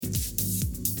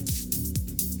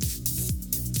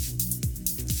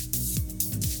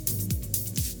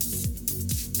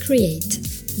Create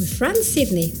with Fran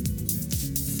Sidney.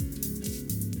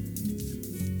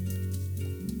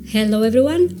 Hello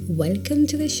everyone, welcome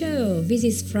to the show. This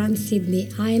is Fran Sidney.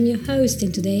 I am your host,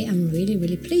 and today I'm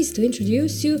really pleased to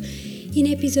introduce you in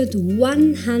episode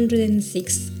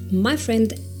 106, my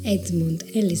friend Edmund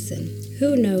Ellison,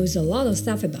 who knows a lot of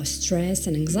stuff about stress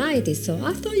and anxiety. So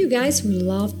I thought you guys would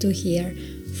love to hear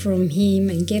from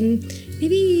him and get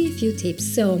maybe a few tips.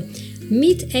 So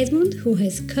meet Edmund, who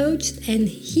has coached and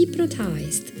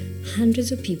hypnotized hundreds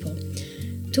of people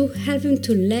to help them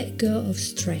to let go of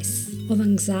stress, of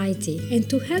anxiety, and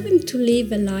to help them to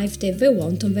live a life that they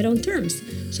want on their own terms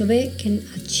so they can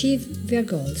achieve their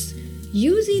goals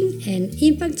using an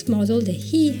impact model that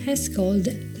he has called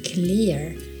CLEAR.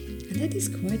 And that is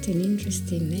quite an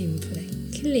interesting name for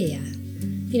that, CLEAR.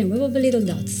 With all the little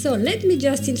dots. So let me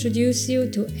just introduce you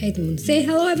to Edmund. Say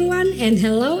hello everyone, and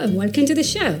hello and welcome to the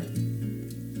show.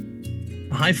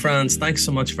 Hi Franz, thanks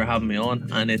so much for having me on,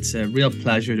 and it's a real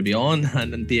pleasure to be on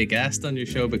and be a guest on your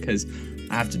show, because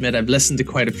I have to admit I've listened to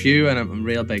quite a few and I'm a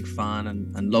real big fan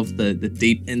and love the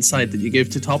deep insight that you give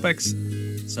to topics.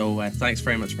 So thanks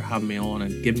very much for having me on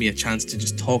and giving me a chance to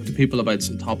just talk to people about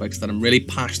some topics that I'm really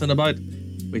passionate about,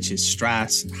 which is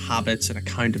stress, habits and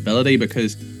accountability,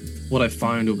 because what I've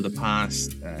found over the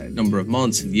past number of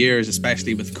months and years,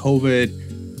 especially with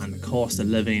COVID and the cost of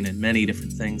living and many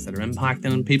different things that are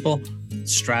impacting on people,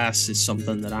 stress is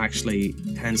something that actually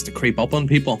tends to creep up on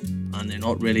people, and they're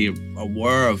not really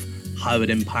aware of how it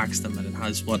impacts them, and it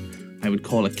has what I would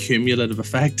call a cumulative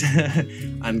effect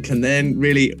and can then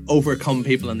really overcome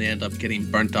people, and they end up getting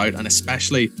burnt out. And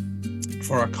especially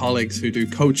for our colleagues who do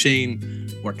coaching,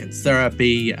 work in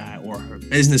therapy, or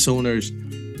business owners,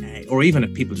 or even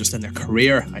if people just in their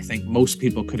career, I think most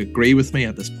people could agree with me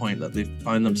at this point that they've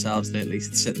found themselves lately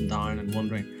sitting down and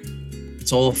wondering,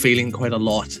 it's all feeling quite a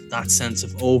lot, that sense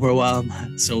of overwhelm.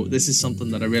 So this is something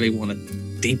that I really want to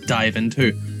deep dive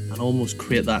into and almost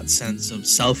create that sense of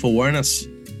self-awareness,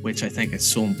 which I think is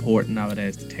so important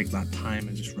nowadays, to take that time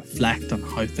and just reflect on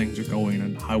how things are going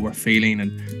and how we're feeling,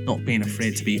 and not being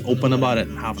afraid to be open about it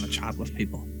and having a chat with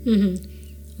people.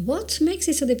 Mm-hmm. What makes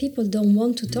it so that people don't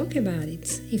want to talk about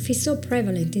it? If it's so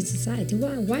prevalent in society,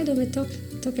 why don't we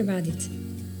talk about it?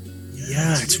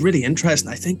 Yeah, it's really interesting.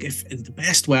 I think if the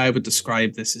best way I would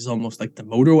describe this is almost like the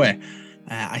motorway.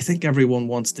 I think everyone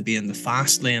wants to be in the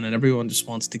fast lane and everyone just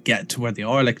wants to get to where they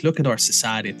are. Like, look at our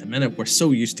society at the minute. We're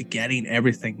so used to getting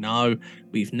everything now.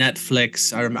 We've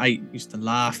Netflix. I used to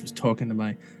laugh. I was talking to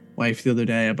my wife the other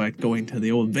day about going to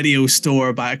the old video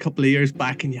store back a couple of years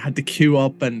back, and you had to queue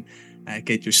up and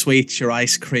get your sweets, your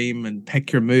ice cream, and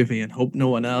pick your movie and hope no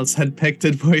one else had picked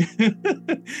it for you.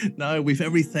 Now we've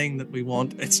everything that we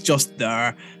want. It's just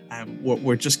there.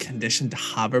 We're just conditioned to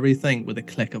have everything with a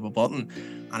click of a button.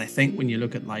 And I think when you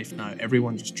look at life now,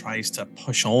 everyone just tries to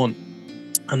push on.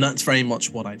 And that's very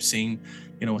much what I've seen,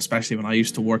 especially when I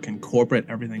used to work in corporate.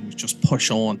 Everything was just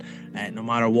push on. No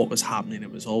matter what was happening,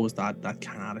 it was always that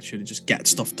kind of attitude to just get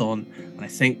stuff done. And I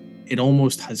think it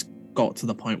almost has got to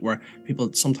the point where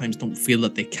people sometimes don't feel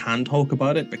that they can talk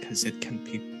about it, because it can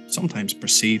be sometimes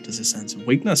perceived as a sense of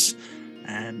weakness.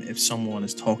 If someone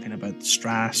is talking about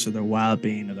stress or their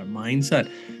well-being or their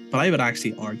mindset. But I would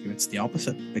actually argue it's the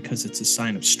opposite, because it's a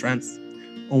sign of strength.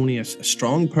 Only a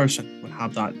strong person would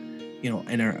have that,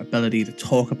 inner ability to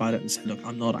talk about it and say, look,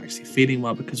 I'm not actually feeling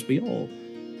well, because we'll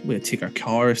take our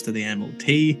cars to the MOT,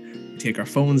 we take our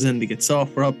phones in to get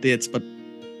software updates, but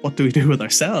what do we do with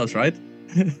ourselves, right?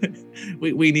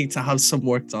 we need to have some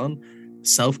work done.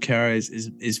 Self-care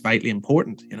is vitally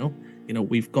important.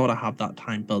 We've got to have that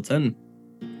time built in.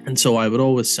 And so I would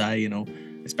always say,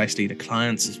 especially to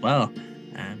clients as well,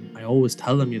 I always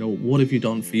tell them, what have you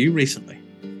done for you recently?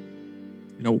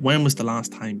 When was the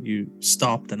last time you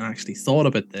stopped and actually thought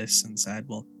about this and said,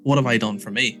 well, what have I done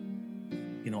for me?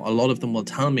 A lot of them will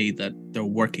tell me that they're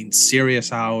working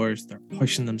serious hours, they're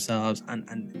pushing themselves,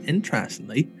 and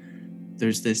interestingly,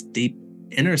 there's this deep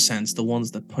inner sense, the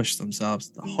ones that push themselves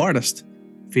the hardest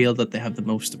feel that they have the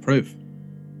most to prove.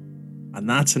 And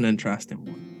that's an interesting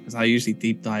one, because I usually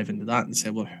deep dive into that and say,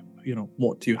 well,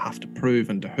 what do you have to prove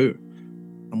and to who?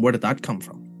 And where did that come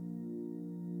from?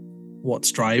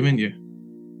 What's driving you?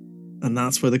 And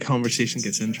that's where the conversation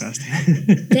gets interesting.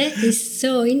 That is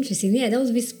so interesting. Yeah, that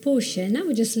was this push. And I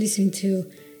was just listening to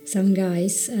some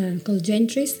guys called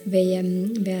Gentries. They're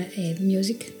a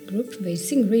music group. They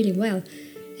sing really well.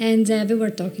 And they were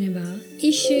talking about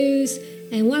issues.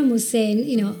 And one was saying,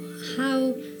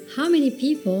 how many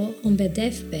people on their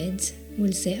deathbed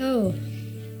will say, oh,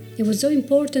 it was so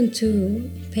important to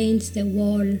paint the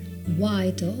wall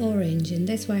white or orange, and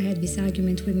that's why I had this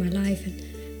argument with my life. And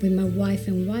with my wife,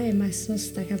 and why am I so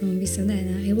stuck up on this and that?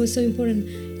 And it was so important,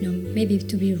 maybe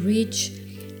to be rich.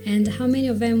 And how many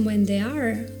of them, when they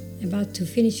are about to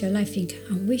finish their life, think,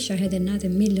 I wish I had another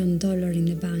 $1 million in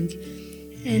the bank.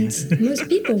 And most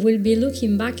people will be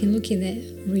looking back and looking at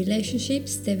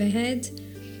relationships they've had.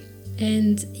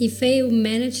 And if they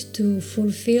manage to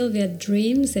fulfill their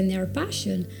dreams and their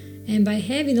passion, and by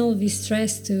having all this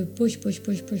stress to push,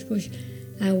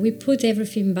 we put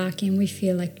everything back and we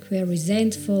feel like we're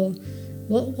resentful.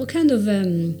 What kind of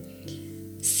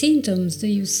symptoms do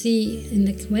you see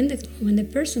when the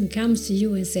person comes to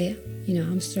you and say,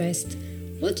 I'm stressed?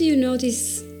 What do you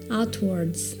notice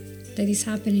outwards that is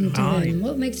happening to them?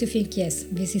 What makes you think, yes,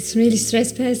 this is really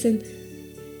stressed person?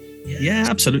 Yeah,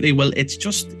 absolutely. Well, it's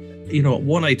just,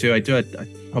 one I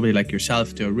probably like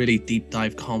yourself, do a really deep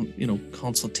dive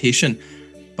consultation,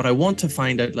 but I want to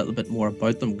find out a little bit more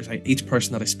about them, because each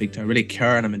person that I speak to, I really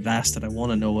care and I'm invested. I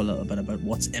want to know a little bit about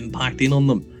what's impacting on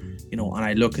them, and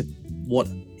I look at what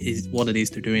it is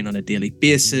they're doing on a daily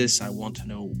basis. I want to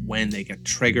know when they get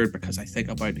triggered, because I think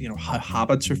about how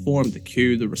habits are formed, the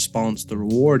cue, the response, the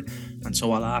reward, and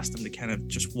so I'll ask them to kind of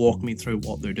just walk me through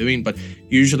what they're doing. But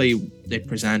usually they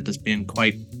present as being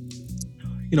quite,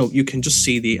 you can just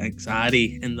see the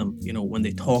anxiety in them, when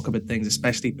they talk about things,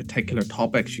 especially particular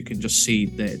topics. You can just see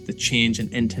the change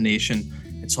in intonation.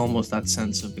 It's almost that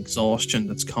sense of exhaustion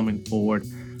that's coming forward.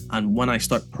 And when I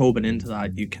start probing into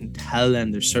that, you can tell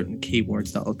then there's certain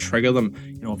keywords that will trigger them.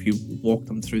 If you walk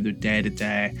them through their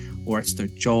day-to-day, or it's their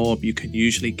job, you can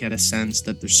usually get a sense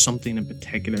that there's something in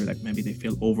particular, like maybe they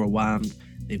feel overwhelmed.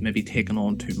 They've maybe taken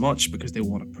on too much because they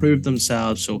want to prove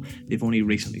themselves. So they've only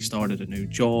recently started a new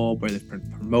job, or they've been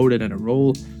promoted in a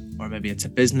role, or maybe it's a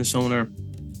business owner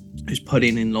who's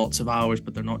putting in lots of hours,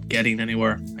 but they're not getting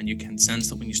anywhere. And you can sense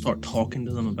that when you start talking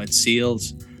to them about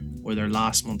sales or their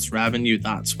last month's revenue,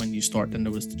 that's when you start to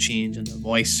notice the change in their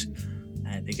voice.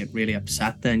 They get really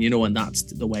upset then, and that's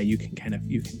the way you can kind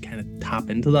of tap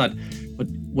into that. But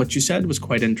what you said was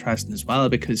quite interesting as well,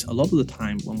 because a lot of the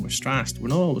time when we're stressed, we're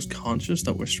not always conscious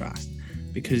that we're stressed,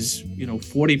 because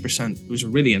 40% was a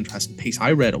really interesting piece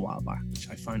I read a while back, which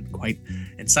I found quite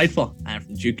insightful,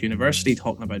 from Duke University,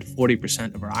 talking about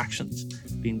 40% of our actions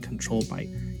being controlled by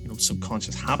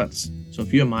subconscious habits. So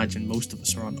if you imagine most of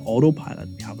us are on autopilot,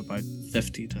 we have about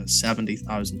 50 to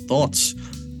 70,000 thoughts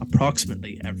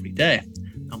approximately every day,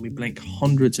 and we blink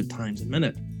hundreds of times a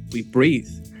minute. We breathe.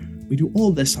 We do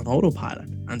all this on autopilot.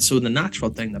 And so the natural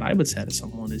thing that I would say to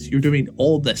someone is, you're doing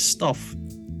all this stuff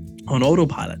on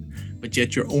autopilot, but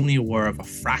yet you're only aware of a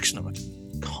fraction of it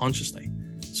consciously.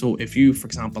 So if you, for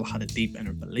example, had a deep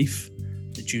inner belief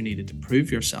that you needed to prove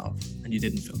yourself and you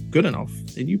didn't feel good enough,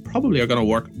 then you probably are going to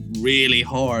work really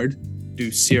hard,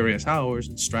 do serious hours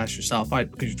and stress yourself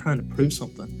out, because you're trying to prove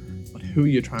something. But who are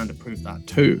you trying to prove that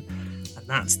to? And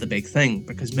that's the big thing,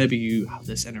 because maybe you have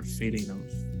this inner feeling of,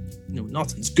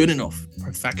 nothing's good enough,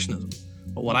 perfectionism.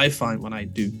 But what I find when I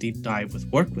do deep dive with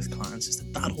work with clients is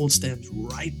that all stems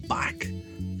right back,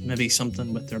 maybe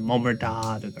something with their mum or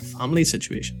dad or their family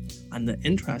situation. And the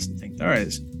interesting thing there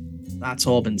is, that's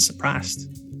all been suppressed,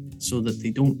 so that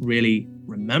they don't really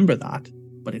remember that,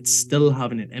 but it's still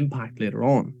having an impact later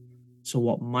on. So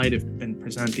what might have been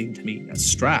presenting to me as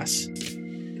stress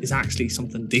is actually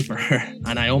something deeper.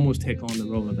 And I almost take on the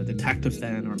role of a detective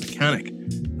then, or a mechanic.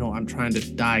 I'm trying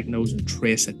to diagnose and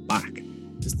trace it back.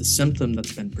 Because the symptom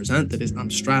that's been presented is,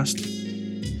 I'm stressed,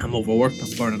 I'm overworked,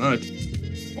 I'm burning out.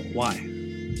 But why?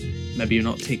 Maybe you're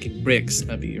not taking breaks.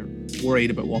 Maybe you're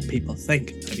worried about what people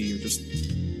think. Maybe you're just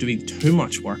doing too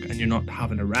much work and you're not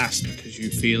having a rest because you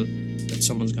feel that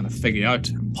someone's going to figure you out.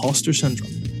 Imposter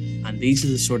syndrome. And these are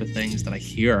the sort of things that I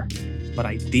hear, but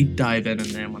I deep dive in, and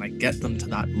then when I get them to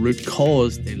that root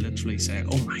cause, they literally say,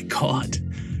 oh my God,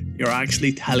 you're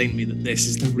actually telling me that this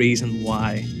is the reason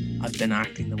why I've been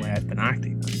acting the way I've been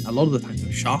acting. And a lot of the times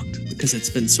I'm shocked, because it's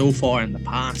been so far in the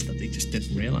past that they just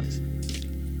didn't realize.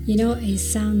 It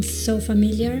sounds so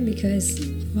familiar, because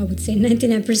I would say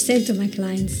 99% of my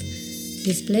clients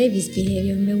display this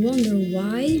behavior, and they wonder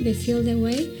why they feel that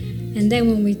way. And then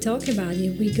when we talk about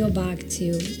it, we go back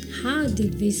to, how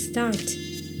did this start?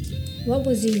 What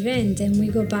was the event? And we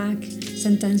go back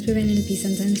sometimes with NLP,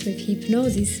 sometimes with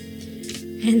hypnosis.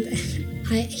 And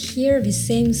I hear the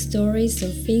same stories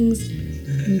of things,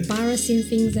 embarrassing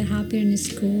things that happen in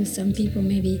school. Some people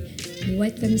maybe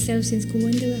wet themselves in school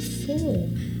when they were 4.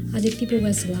 Other people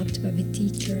were slapped by the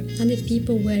teacher. Other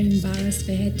people were embarrassed.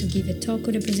 They had to give a talk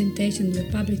or a presentation to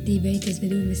a public debate as they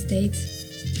do in the States.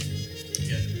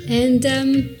 And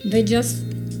they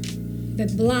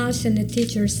blushed, and the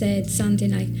teacher said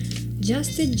something like,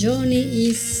 just the Johnny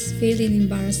is feeling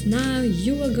embarrassed now,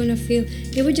 you are gonna feel.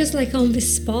 They were just like on the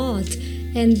spot.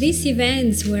 And these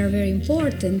events were very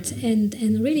important and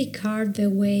really carved the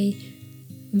way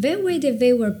that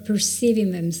they were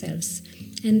perceiving themselves.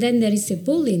 And then there is the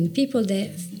bullying, people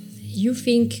that you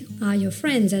think are your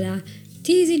friends that are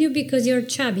teasing you because you're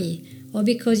chubby, or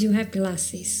because you have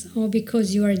glasses, or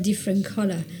because you are a different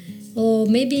color. Or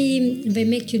maybe they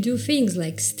make you do things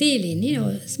like stealing.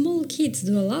 Small kids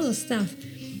do a lot of stuff.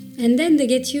 And then they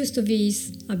get used to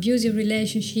these abusive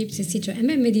relationships, etc. And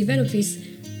then they develop this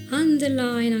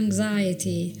underlying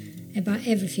anxiety about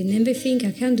everything. And they think,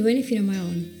 I can't do anything on my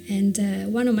own. And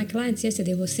one of my clients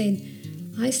yesterday was saying,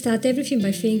 I start everything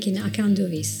by thinking, I can't do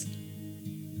this.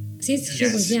 Since she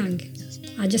was young,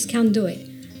 I just can't do it.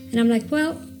 And I'm like,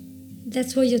 well,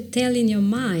 that's what you're telling your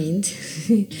mind.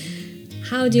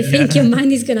 How do you think your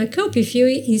mind is going to cope if you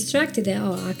instructed it,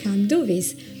 oh, I can't do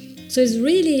this? So it's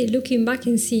really looking back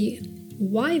and see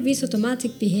why this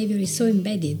automatic behavior is so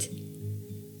embedded.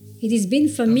 It has been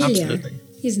familiar,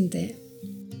 isn't it?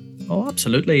 Oh,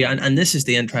 absolutely. And this is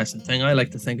the interesting thing. I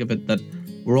like to think of it that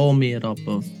we're all made up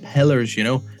of pillars,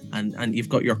 and you've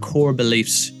got your core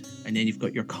beliefs, and then you've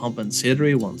got your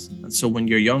compensatory ones. And so when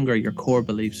you're younger, your core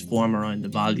beliefs form around the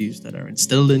values that are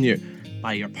instilled in you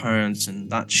by your parents, and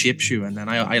that shapes you. And then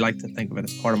I like to think of it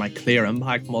as part of my clear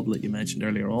impact model that you mentioned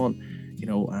earlier on.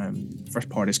 The first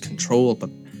part is control, but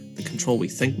the control we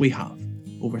think we have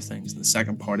over things. And the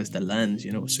second part is the lens,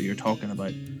 so you're talking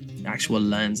about the actual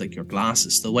lens, like your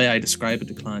glasses. The way I describe it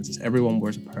to clients is everyone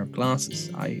wears a pair of glasses.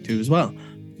 I do as well.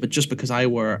 But just because I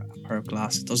wear a pair of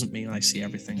glasses doesn't mean I see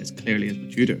everything as clearly as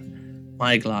what you do.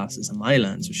 My glasses and my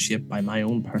lens are shaped by my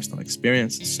own personal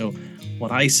experiences. So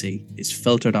what I see is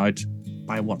filtered out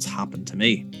by what's happened to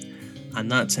me.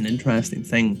 And that's an interesting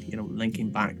thing,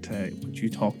 linking back to what you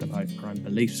talked about around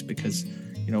beliefs, because,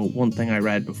 one thing I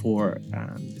read before,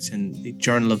 it's in the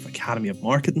Journal of Academy of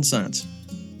Marketing Science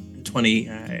in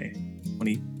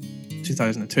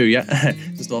 2002,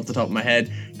 just off the top of my head,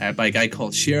 by a guy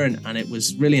called Sheeran. And it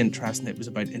was really interesting. It was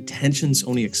about intentions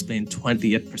only explain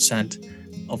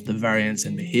 28% of the variance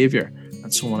in behavior.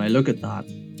 And so when I look at that,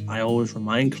 I always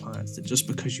remind clients that just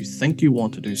because you think you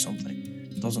want to do something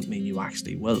doesn't mean you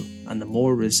actually will. And the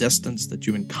more resistance that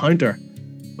you encounter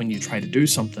when you try to do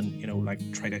something, like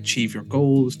try to achieve your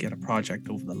goals, get a project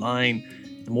over the line,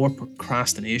 the more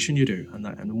procrastination you do, and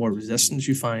the more resistance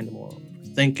you find, the more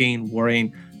thinking,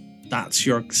 worrying, that's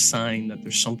your sign that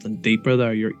there's something deeper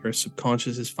there. Your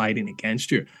subconscious is fighting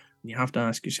against you. And you have to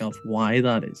ask yourself why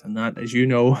that is. And that, as you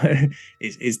know,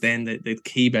 is then the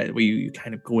key bit where you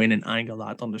kind of go in and angle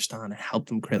that to understand and help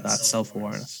them create that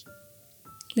self-awareness.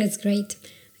 That's great.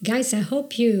 Guys, I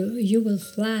hope you will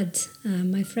flood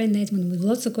my friend Edmund with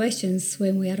lots of questions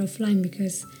when we are offline,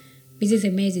 because this is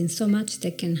amazing. So much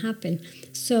that can happen.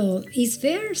 So is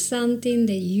there something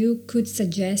that you could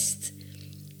suggest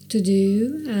to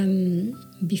do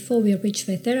before we reach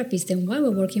the therapist and while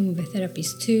we're working with the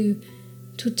therapist to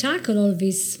tackle all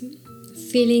these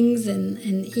feelings and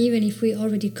even if we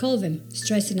already call them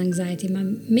stress and anxiety,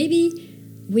 maybe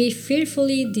we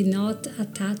fearfully did not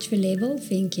attach the label,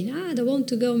 thinking, I don't want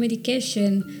to go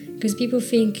medication, because people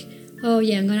think, oh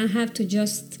yeah, I'm going to have to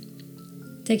just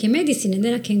take a medicine and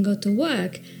then I can go to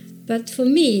work. But for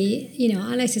me,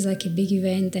 unless it's like a big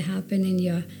event that happened and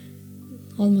you're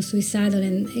almost suicidal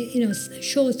and,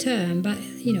 short term, but,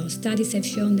 studies have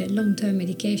shown that long-term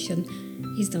medication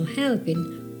is not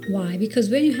helping. Why? Because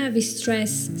when you have these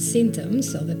stress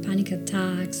symptoms of the panic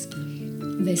attacks,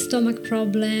 the stomach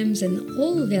problems and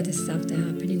all the other stuff that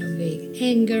happen, the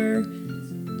anger,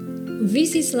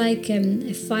 this is like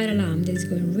a fire alarm that is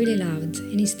going really loud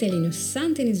and it's telling you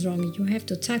something is wrong, you have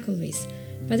to tackle this.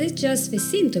 But it's just the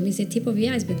symptom, it's the tip of the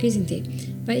iceberg, isn't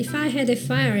it? But if I had a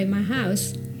fire in my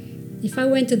house, if I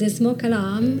went to the smoke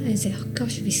alarm and say, oh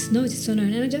gosh, this noise is so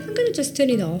annoying, and I'm going to just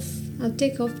turn it off. I'll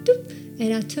take off,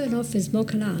 and I'll turn off the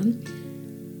smoke alarm.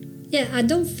 Yeah, I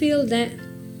don't feel that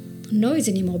noise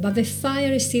anymore, but the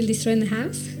fire is still destroying the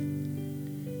house.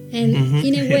 And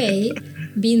in a way,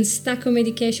 being stuck on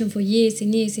medication for years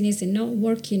and years and years and not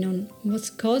working on what's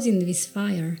causing this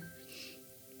fire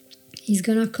is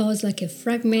going to cause like a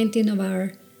fragmenting of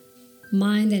our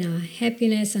mind and our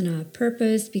happiness and our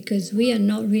purpose, because we are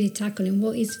not really tackling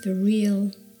what is the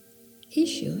real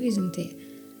issue, isn't it?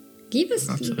 Give us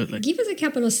a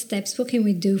couple of steps. What can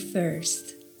we do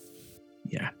first?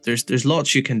 Yeah, there's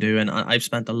lots you can do, and I've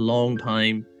spent a long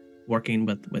time working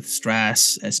with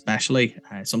stress, especially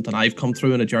something I've come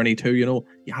through in a journey too. You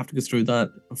have to go through that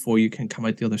before you can come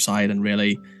out the other side and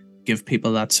really give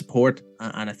people that support.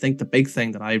 And I think the big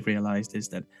thing that I've realized is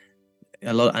that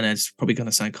a lot, and it's probably going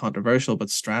to sound controversial, but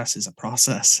stress is a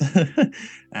process.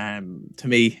 To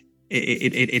me,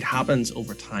 it happens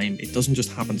over time. It doesn't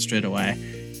just happen straight away.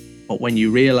 But when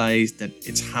you realize that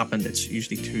it's happened, it's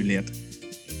usually too late.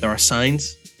 There are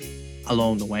signs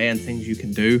along the way and things you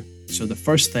can do. So the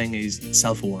first thing is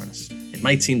self-awareness. It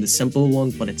might seem the simple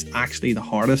one, but it's actually the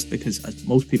hardest, because as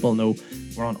most people know,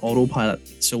 we're on autopilot.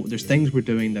 So there's things we're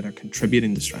doing that are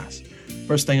contributing to stress.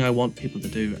 First thing I want people to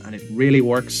do, and it really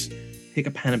works, take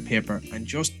a pen and paper and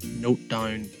just note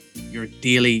down your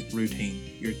daily routine,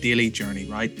 your daily journey,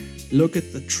 right? Look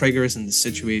at the triggers and the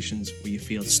situations where you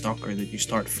feel stuck or that you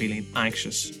start feeling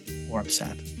anxious or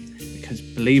upset. Because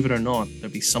believe it or not,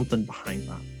 there'll be something behind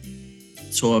that.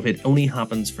 So if it only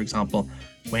happens, for example,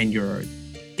 when you're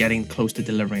getting close to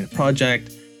delivering a project,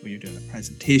 or you're doing a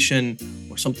presentation,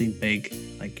 or something big,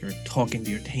 like you're talking to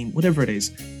your team, whatever it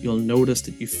is, you'll notice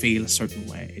that you feel a certain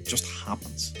way. It just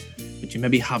happens. But you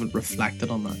maybe haven't reflected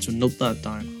on that. So note that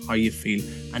down, how you feel,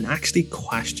 and actually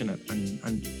question it,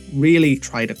 and really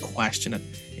try to question it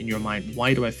in your mind.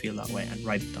 Why do I feel that way? And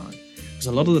write it down. Because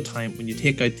a lot of the time, when you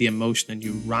take out the emotion and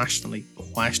you rationally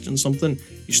question something,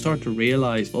 you start to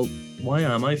realize, well, why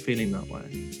am I feeling that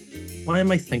way? Why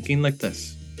am I thinking like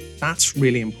this? That's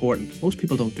really important. Most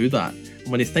people don't do that. And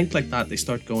when they think like that, they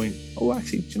start going, oh,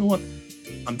 actually, do you know what?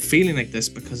 I'm feeling like this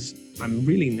because I'm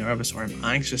really nervous or I'm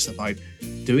anxious about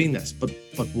doing this. But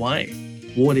why?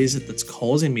 What is it that's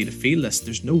causing me to feel this?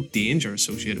 There's no danger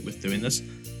associated with doing this.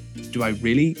 Do I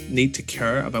really need to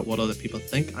care about what other people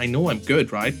think? I know I'm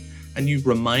good, right? And you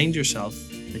remind yourself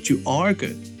that you are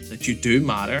good, that you do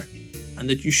matter, and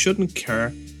that you shouldn't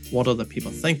care what other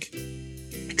people think,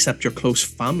 except your close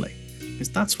family. Because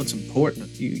that's what's important.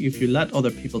 If you let other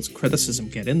people's criticism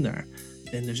get in there,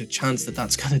 then there's a chance that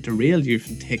that's going to derail you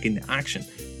from taking the action.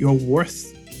 You're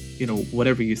worth,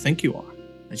 whatever you think you are,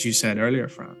 as you said earlier,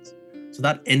 Franz. So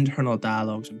that internal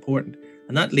dialogue is important.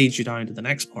 And that leads you down to the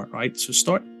next part, right? So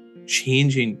start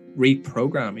changing,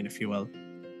 reprogramming, if you will,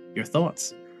 your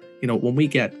thoughts. When we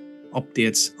get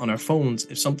updates on our phones,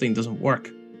 if something doesn't work,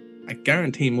 I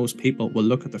guarantee most people will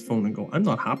look at their phone and go, I'm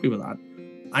not happy with that.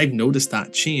 I've noticed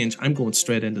that change. I'm going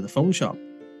straight into the phone shop.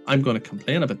 I'm going to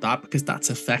complain about that because that's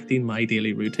affecting my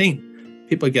daily routine.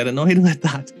 People get annoyed with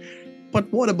that.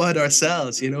 But what about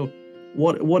ourselves?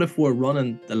 What if we're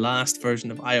running the last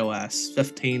version of iOS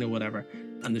 15 or whatever,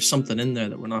 and there's something in there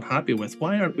that we're not happy with?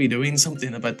 Why aren't we doing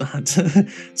something about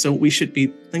that? So we should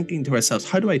be thinking to ourselves,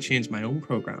 how do I change my own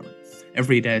programming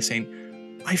every day, saying,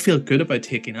 I feel good about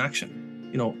taking action.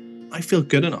 I feel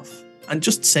good enough. And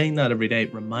just saying that every day,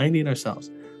 reminding ourselves,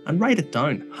 and write it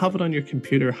down. Have it on your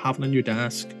computer, have it on your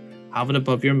desk, have it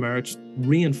above your mirror. Just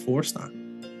reinforce that.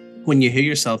 When you hear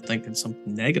yourself thinking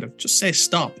something negative, just say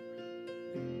stop.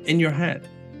 In your head,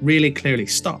 really clearly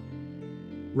stop.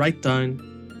 Write down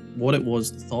what it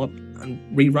was, the thought, and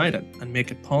rewrite it and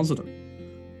make it positive.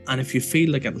 And if you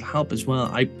feel like it'll help as well,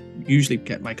 I usually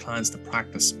get my clients to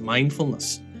practice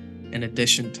mindfulness in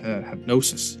addition to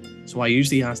hypnosis. So I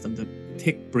usually ask them to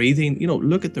take breathing,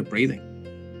 look at their breathing.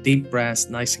 Deep breaths,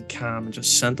 nice and calm, and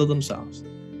just center themselves.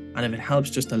 And if it helps,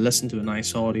 just to listen to a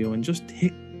nice audio and just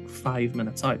take 5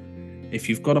 minutes out. If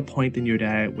you've got a point in your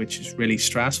day which is really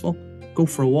stressful, go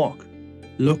for a walk.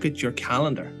 Look at your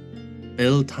calendar.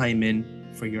 Build time in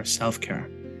for your self-care.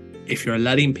 If you're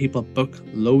letting people book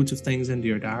loads of things into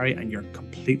your diary and you're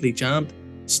completely jammed,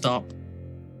 stop.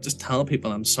 Just tell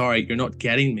people, I'm sorry, you're not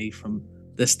getting me from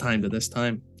this time to this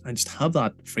time. And just have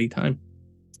that free time.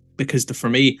 Because for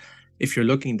me, if you're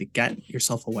looking to get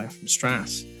yourself away from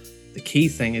stress, the key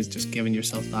thing is just giving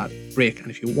yourself that break. And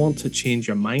if you want to change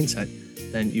your mindset,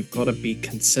 then you've got to be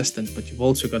consistent, but you've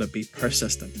also got to be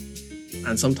persistent.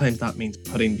 And sometimes that means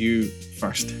putting you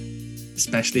first,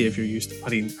 especially if you're used to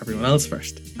putting everyone else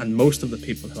first. And most of the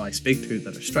people who I speak to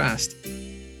that are stressed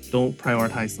don't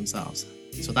prioritize themselves.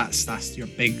 So that's your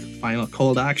big final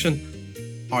call to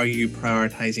action. Are you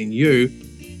prioritizing you?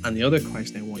 And the other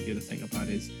question I want you to think about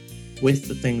is, with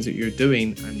the things that you're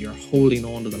doing and you're holding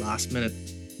on to the last minute,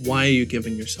 why are you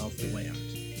giving yourself the way out?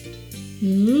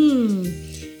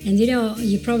 And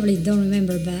you probably don't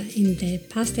remember, but in the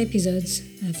past episodes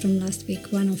from last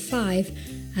week, 105,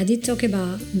 I did talk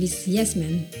about this yes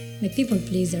man, the people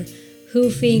pleaser, who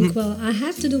think, well, I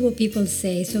have to do what people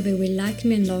say so they will like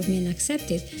me and love me and accept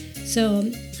me.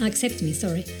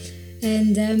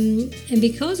 And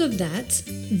because of that,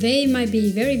 they might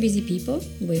be very busy people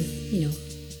with,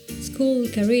 school,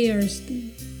 careers,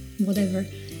 whatever,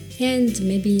 and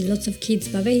maybe lots of kids,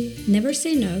 but they never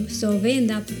say no. So they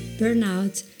end up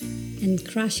burnout and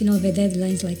crashing all the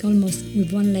deadlines, like almost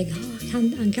with one leg.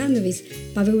 I can't do this,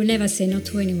 but they will never say no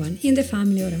to anyone in the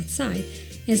family or outside.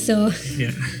 And so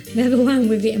Yeah. we have one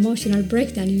with the emotional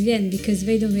breakdown in the end because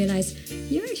they don't realize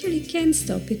you actually can't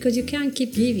stop because you can't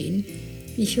keep giving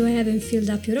if you haven't filled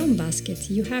up your own basket.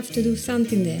 You have to do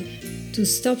something there to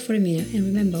stop for a minute and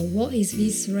remember, what is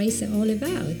this race all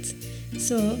about?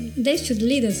 So they should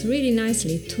lead us really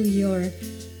nicely to your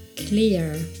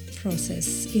clear process.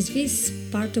 Is this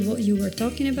part of what you were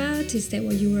talking about? Is that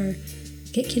what you were...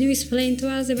 Can you explain to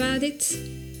us about it?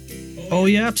 Oh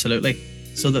yeah, absolutely.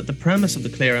 So that the premise of the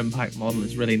clear impact model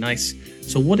is really nice.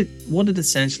 So what it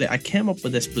essentially, I came up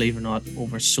with this, believe it or not,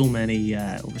 over so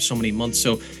many months.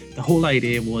 So the whole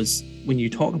idea was, when you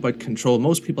talk about control,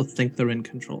 most people think they're in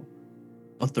control,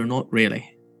 but they're not really,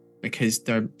 because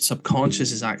their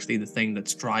subconscious is actually the thing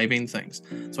that's driving things.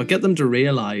 So I get them to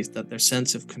realize that their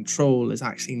sense of control is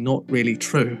actually not really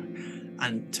true,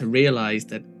 and to realize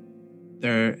that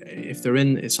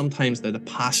sometimes they're the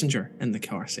passenger in the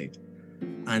car seat,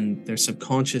 and their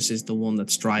subconscious is the one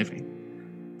that's driving.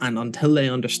 And until they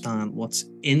understand what's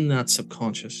in that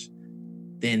subconscious,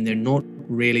 then they're not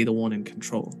really the one in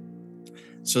control.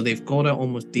 So they've got to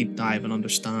almost deep dive and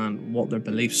understand what their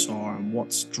beliefs are and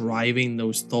what's driving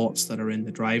those thoughts that are in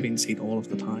the driving seat all of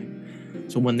the time.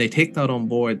 So when they take that on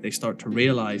board, they start to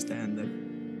realize then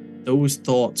that those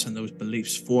thoughts and those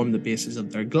beliefs form the basis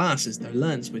of their glasses, their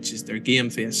lens, which is their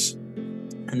game face.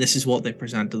 And this is what they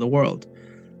present to the world.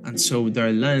 And so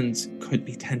their lens could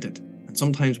be tinted. And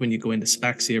sometimes when you go into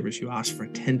Specsavers, you ask for a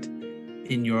tint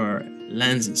in your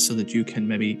lenses so that you can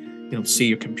maybe, see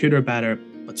your computer better.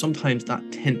 But sometimes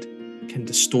that tint can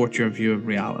distort your view of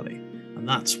reality. And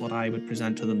that's what I would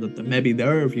present to them, that maybe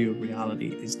their view of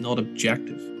reality is not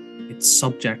objective. It's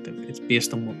subjective. It's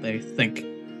based on what they think,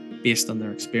 based on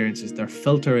their experiences. Their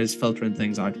filter is filtering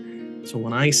things out. So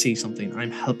when I see something, I'm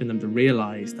helping them to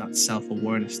realize that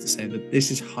self-awareness, to say that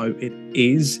this is how it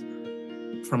is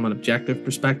from an objective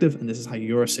perspective, and this is how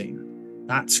you're seeing it.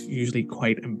 That's usually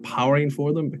quite empowering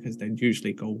for them, because they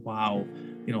usually go, wow,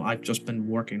 I've just been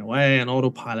working away on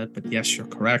autopilot, but yes, you're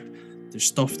correct. There's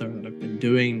stuff there that I've been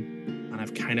doing, and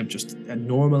I've kind of just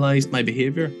normalized my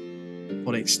behavior,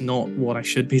 but it's not what I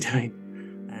should be doing,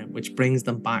 which brings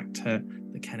them back to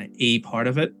the kind of E part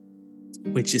of it,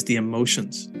 which is the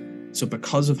emotions. So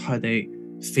because of how they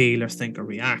feel or think or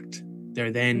react, they're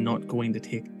then not going to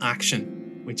take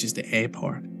action, which is the A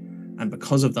part. And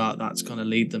because of that, that's going to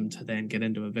lead them to then get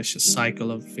into a vicious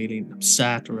cycle of feeling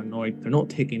upset or annoyed. They're not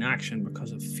taking action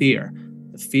because of fear.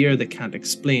 The fear they can't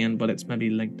explain, but it's maybe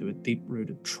linked to a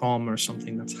deep-rooted trauma or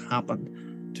something that's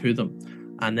happened to them.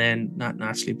 And then that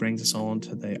naturally brings us on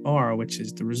to the R, which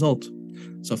is the result.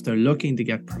 So if they're looking to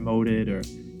get promoted or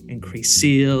increase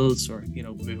sales or,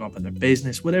 move up in their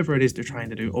business, whatever it is they're trying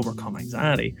to do, overcome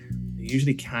anxiety, they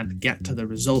usually can't get to the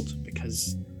result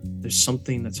because there's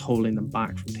something that's holding them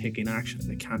back from taking action.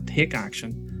 They can't take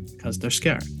action because they're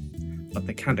scared, but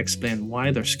they can't explain why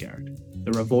they're scared.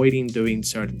 They're avoiding doing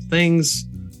certain things.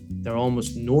 They're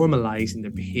almost normalizing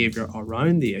their behavior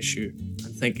around the issue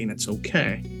and thinking it's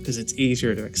okay because it's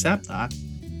easier to accept that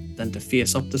than to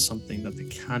face up to something that they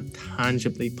can't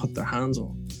tangibly put their hands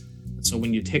on. And so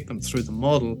when you take them through the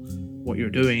model, what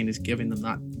you're doing is giving them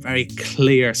that very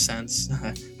clear sense,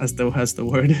 as the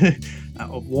word,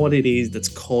 of what it is that's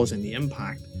causing the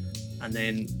impact. And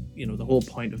then, the whole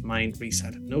point of mind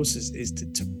reset hypnosis is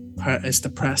to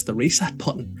press the reset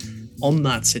button on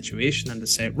that situation and to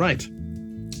say, right,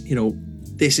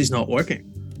 this is not working.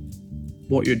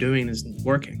 What you're doing isn't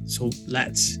working. So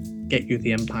let's get you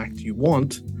the impact you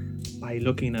want by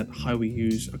looking at how we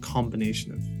use a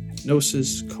combination of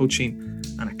hypnosis, coaching,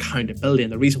 and accountability.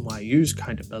 And the reason why I use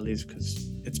accountability is because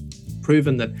it's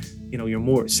proven that you're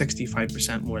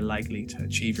 65% more likely to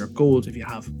achieve your goals if you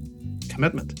have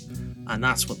commitment. And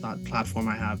that's what that platform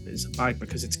I have is about,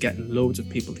 because it's getting loads of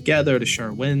people together to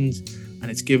share wins, and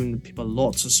it's giving people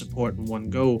lots of support in one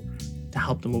go to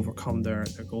help them overcome their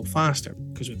goal faster.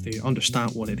 Because if they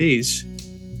understand what it is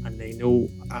and they know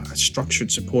a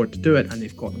structured support to do it, and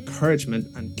they've got encouragement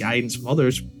and guidance from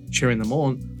others cheering them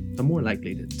on, they're more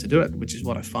likely to do it, which is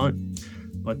what I found.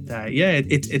 But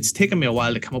it's taken me a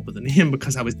while to come up with a name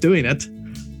because I was doing it.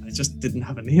 I just didn't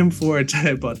have a name for it,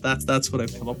 but that's what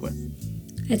I've come up with.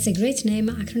 It's a great name,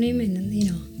 acronym,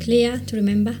 and clear to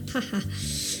remember. Haha.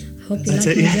 Hope you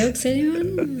like my jokes,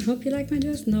 anyone? Hope you like my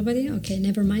jokes? Nobody? Okay,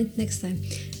 never mind, next time.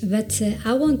 But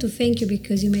I want to thank you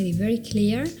because you made it very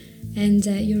clear, and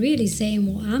you're really saying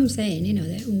what I'm saying,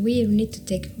 that we need to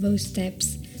take those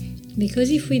steps. Because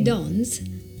if we don't,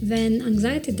 then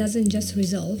anxiety doesn't just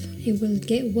resolve, it will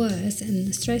get worse,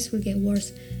 and stress will get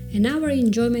worse, and our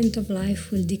enjoyment of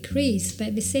life will decrease, but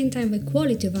at the same time the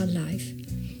quality of our life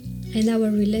and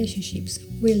our relationships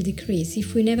will decrease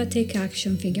if we never take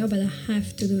action, thinking, oh, but I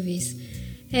have to do this.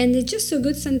 And it's just so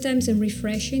good sometimes and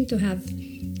refreshing to have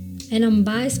an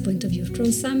unbiased point of view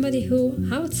from somebody who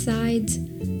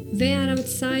they are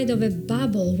outside of a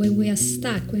bubble where we are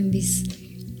stuck, when this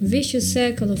vicious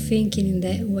circle of thinking in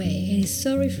that way. And it's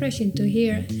so refreshing to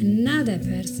hear another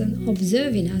person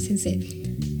observing us and say,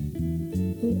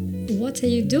 what are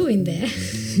you doing there?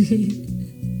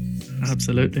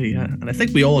 Absolutely, yeah. And I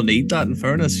think we all need that, in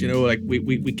fairness. Like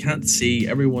we can't see,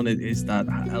 everyone is that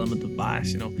element of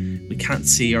bias. We can't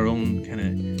see our own kind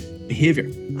of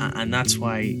behavior, and that's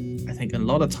why I think a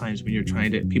lot of times when you're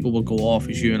trying to, people will go off,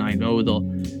 as you and I know,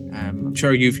 I'm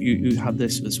sure you have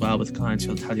this as well with clients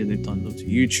who'll tell you they've done loads of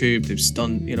YouTube, they've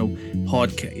done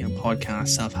podcasts,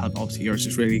 self-help. Obviously yours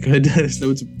is really good. There's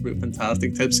loads of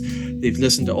fantastic tips. They've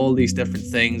listened to all these different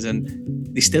things and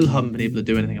they still haven't been able to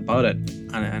do anything about it.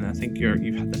 And I think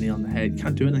you've hit the nail on the head. You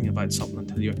can't do anything about something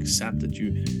until you accept that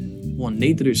you, one,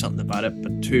 need to do something about it,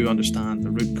 but two, understand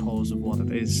the root cause of what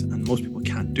it is. And most people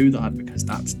can't do that because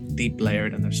that's deep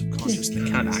layered in their subconscious. They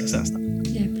can't access that.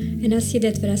 Yeah, and I see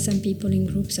that there are some people in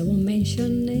groups, I won't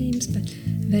mention names, but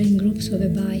they're in groups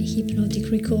whereby hypnotic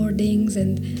recordings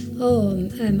and,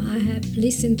 I have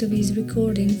listened to this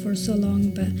recording for so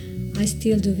long, but I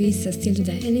still do this, I still do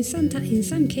that. And in some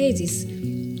cases,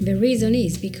 the reason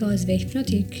is because the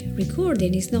hypnotic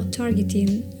recording is not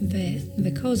targeting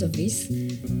the cause of this,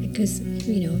 because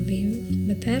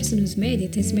the person who's made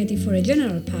it has made it for a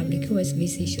general public who has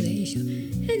this issue, that issue.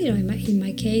 And in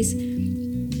my case,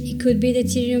 it could be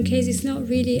that in your case it's not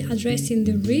really addressing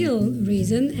the real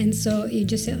reason, and so you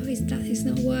just say, it's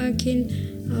not working.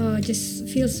 I just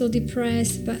feel so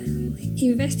depressed. But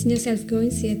invest in yourself, go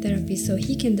and see a therapist so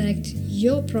he can direct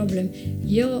your problem,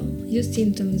 your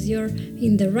symptoms, you're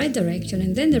in the right direction,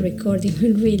 and then the recording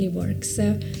will really work.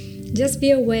 So just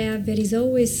be aware there is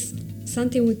always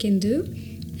something we can do,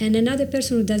 and another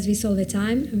person who does this all the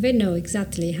time, they know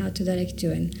exactly how to direct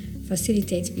you and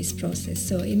facilitate this process.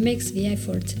 So it makes the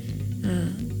effort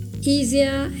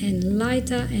easier and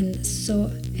lighter and so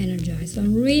energized. So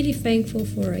I'm really thankful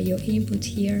for your input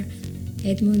here,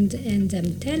 Edmund, and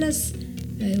tell us,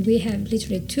 we have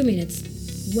literally 2 minutes,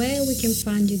 where we can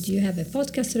find you. Do you have a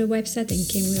podcast or a website, and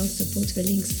can we also put the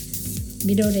links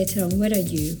below later on? Where are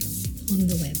you on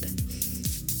the web?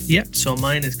 Yeah, so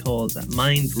mine is called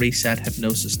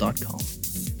mindresethypnosis.com.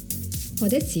 Oh,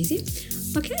 that's easy.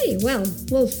 Okay, well,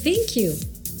 thank you,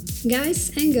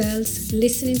 guys and girls,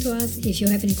 listening to us. If you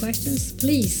have any questions,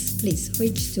 please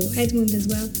reach to Edmund as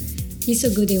well. He's so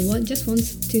good and just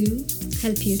wants to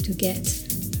help you to get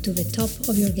to the top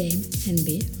of your game and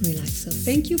be relaxed. So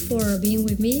thank you for being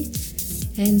with me,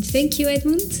 and thank you,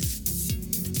 Edmund.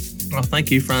 Oh,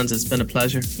 thank you, Franz. It's been a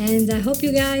pleasure. And I hope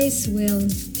you guys will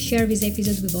share this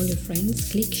episode with all your friends.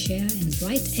 Click share and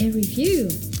write a review.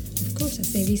 Of course, I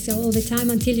say this all the time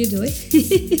until you do it.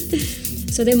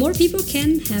 So the more people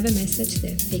can have a message,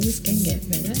 the things can get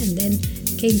better, and then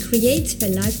can create the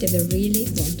life that they really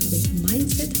want with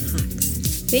Mindset Hacks.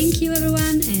 Thank you,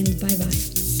 everyone, and bye-bye.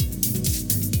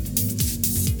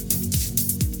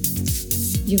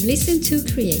 You've listened to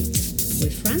Create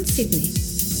with Franz Sidney.